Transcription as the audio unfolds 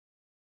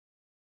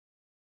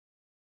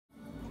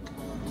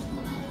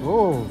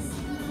Whoa,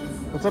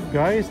 what's up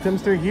guys,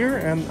 Timzster here,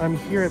 and I'm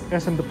here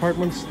at SM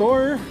Department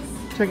Store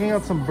checking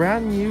out some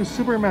brand new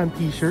Superman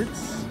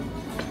t-shirts.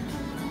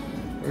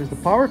 There's the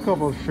Power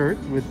Couple shirt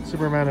with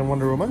Superman and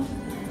Wonder Woman.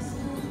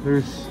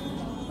 There's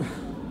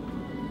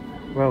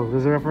well,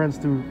 there's a reference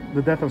to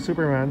the death of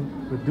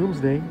Superman with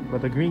Doomsday,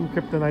 but a green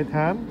kryptonite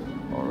hand.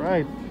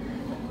 Alright.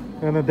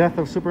 And the Death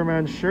of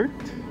Superman shirt.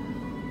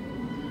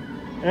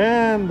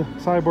 And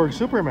Cyborg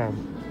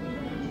Superman.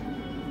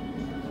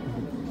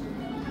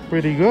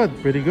 Pretty good,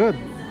 pretty good.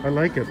 I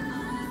like it.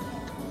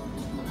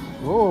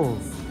 Whoa.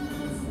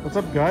 What's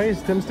up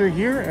guys, Timzster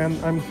here, and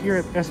I'm here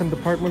at SM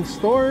Department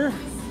Store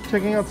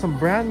checking out some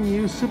brand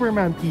new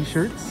Superman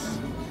t-shirts.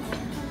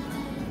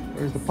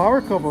 There's the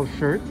Power Couple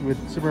shirt with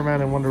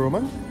Superman and Wonder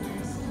Woman.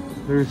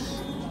 There's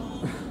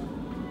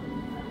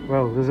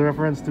well, there's a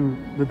reference to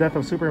the death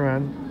of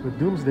Superman with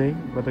Doomsday,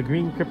 but a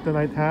green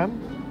kryptonite hand.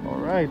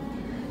 Alright.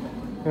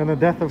 And the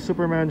Death of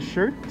Superman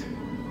shirt.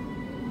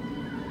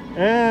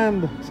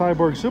 And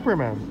Cyborg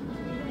Superman.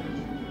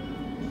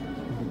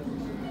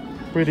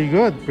 Pretty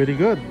good, pretty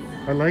good.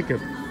 I like it.